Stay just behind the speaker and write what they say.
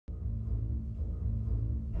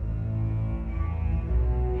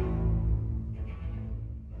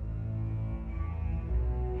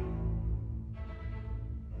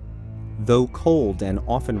Though cold and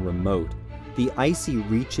often remote, the icy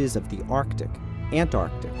reaches of the Arctic,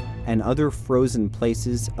 Antarctic, and other frozen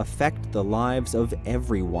places affect the lives of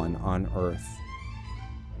everyone on Earth.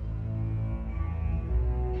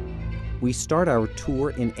 We start our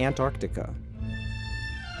tour in Antarctica.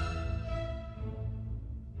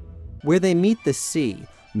 Where they meet the sea,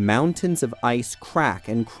 mountains of ice crack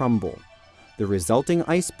and crumble. The resulting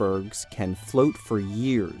icebergs can float for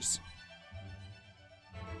years.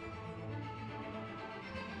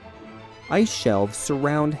 Ice shelves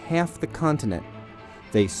surround half the continent.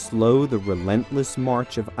 They slow the relentless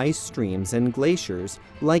march of ice streams and glaciers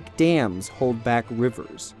like dams hold back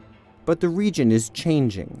rivers. But the region is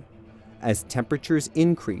changing. As temperatures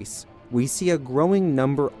increase, we see a growing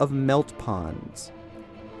number of melt ponds.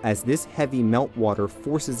 As this heavy meltwater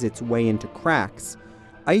forces its way into cracks,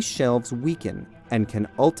 ice shelves weaken and can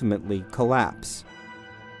ultimately collapse.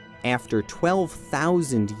 After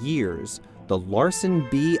 12,000 years, the Larsen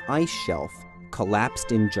B ice shelf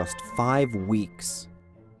collapsed in just 5 weeks.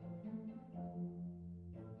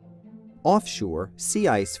 Offshore sea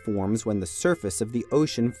ice forms when the surface of the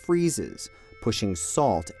ocean freezes, pushing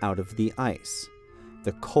salt out of the ice.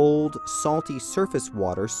 The cold, salty surface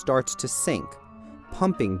water starts to sink,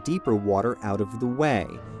 pumping deeper water out of the way,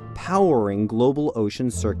 powering global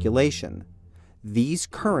ocean circulation. These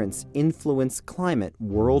currents influence climate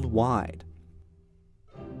worldwide.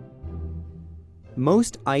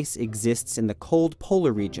 Most ice exists in the cold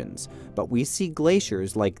polar regions, but we see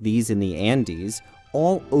glaciers like these in the Andes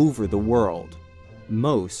all over the world.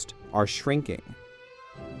 Most are shrinking.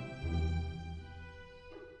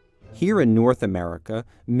 Here in North America,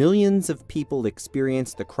 millions of people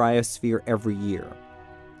experience the cryosphere every year.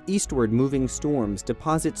 Eastward moving storms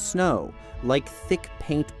deposit snow like thick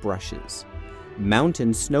paint brushes.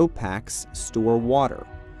 Mountain snowpacks store water.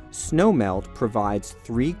 Snowmelt provides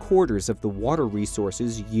 3/4 of the water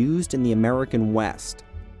resources used in the American West.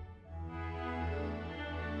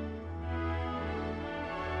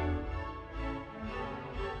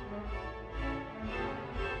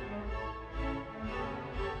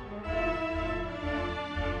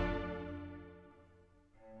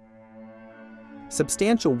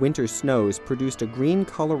 Substantial winter snows produced a green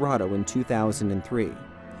Colorado in 2003,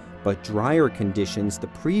 but drier conditions the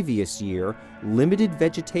previous year limited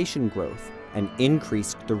vegetation growth and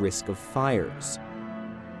increased the risk of fires.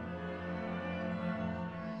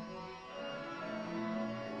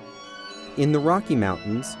 In the Rocky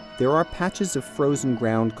Mountains, there are patches of frozen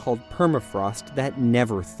ground called permafrost that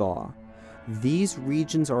never thaw. These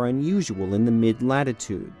regions are unusual in the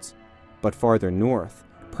mid-latitudes, but farther north,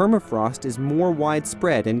 permafrost is more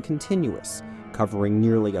widespread and continuous, covering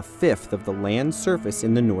nearly 1/5 of the land surface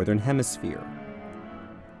in the northern hemisphere.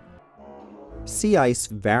 Sea ice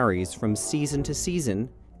varies from season to season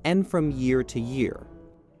and from year to year.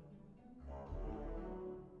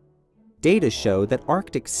 Data show that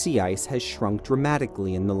Arctic sea ice has shrunk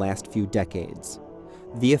dramatically in the last few decades.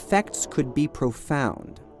 The effects could be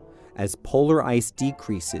profound. As polar ice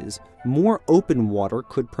decreases, more open water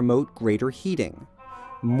could promote greater heating.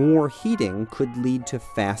 More heating could lead to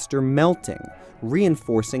faster melting,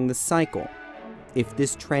 reinforcing the cycle. If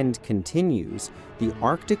this trend continues, the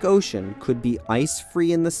Arctic Ocean could be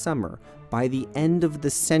ice-free in the summer by the end of the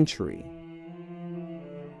century.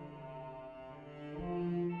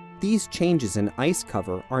 These changes in ice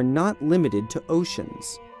cover are not limited to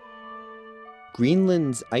oceans.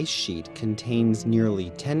 Greenland's ice sheet contains nearly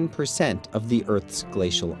 10% of the Earth's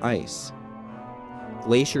glacial ice.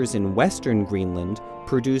 Glaciers in western Greenland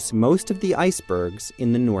produce most of the icebergs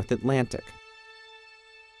in the North Atlantic.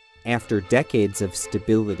 After decades of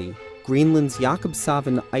stability, Greenland's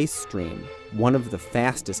Jakobshavn ice stream, one of the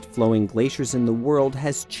fastest flowing glaciers in the world,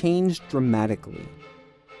 has changed dramatically.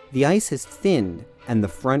 The ice has thinned and the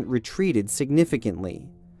front retreated significantly.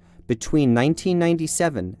 Between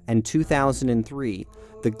 1997 and 2003,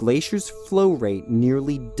 the glacier's flow rate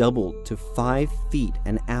nearly doubled to 5 feet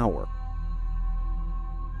an hour.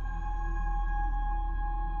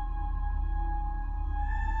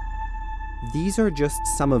 These are just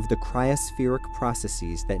some of the cryospheric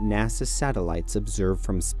processes that NASA satellites observe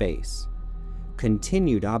from space.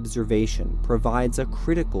 Continued observation provides a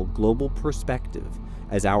critical global perspective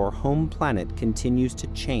as our home planet continues to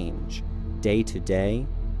change, day to day,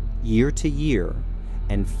 year to year,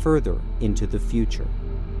 and further into the future.